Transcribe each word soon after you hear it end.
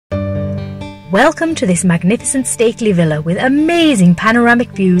Welcome to this magnificent stately villa with amazing panoramic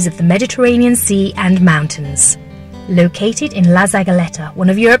views of the Mediterranean Sea and mountains. Located in La Zagaleta, one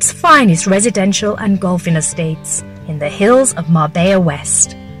of Europe's finest residential and golfing estates, in the hills of Marbella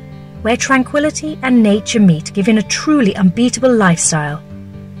West, where tranquility and nature meet, giving a truly unbeatable lifestyle.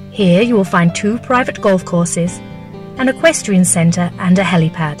 Here you will find 2 private golf courses, an equestrian centre and a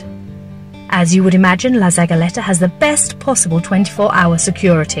helipad. As you would imagine, La Zagaleta has the best possible 24-hour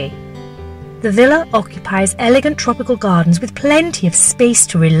security. The villa occupies elegant tropical gardens with plenty of space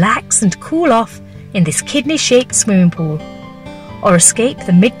to relax and cool off in this kidney-shaped swimming pool, or escape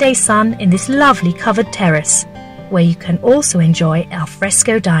the midday sun in this lovely covered terrace, where you can also enjoy al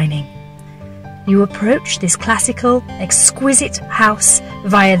fresco dining. You approach this classical, exquisite house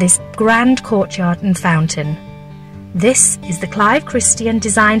via this grand courtyard and fountain. This is the Clive Christian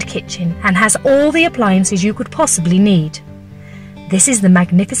designed kitchen and has all the appliances you could possibly need. This is the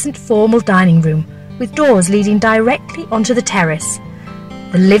magnificent formal dining room with doors leading directly onto the terrace.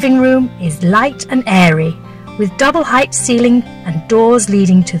 The living room is light and airy with double height ceiling and doors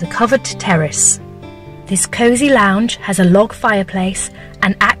leading to the covered terrace. This cosy lounge has a log fireplace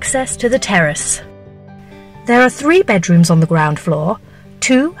and access to the terrace. There are 3 bedrooms on the ground floor,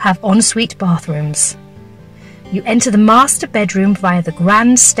 2 have ensuite bathrooms. You enter the master bedroom via the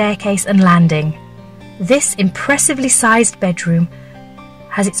grand staircase and landing. This impressively sized bedroom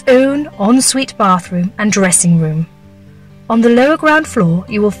has its own ensuite bathroom and dressing room. On the lower ground floor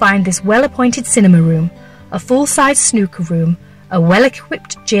you will find this well-appointed cinema room, a full-size snooker room, a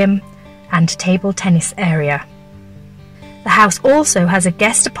well-equipped gym and table tennis area. The house also has a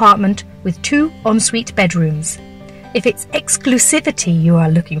guest apartment with 2 ensuite bedrooms. If it's exclusivity you are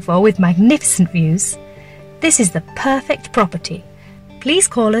looking for with magnificent views, this is the perfect property. Please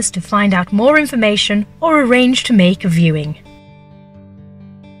call us to find out more information or arrange to make a viewing.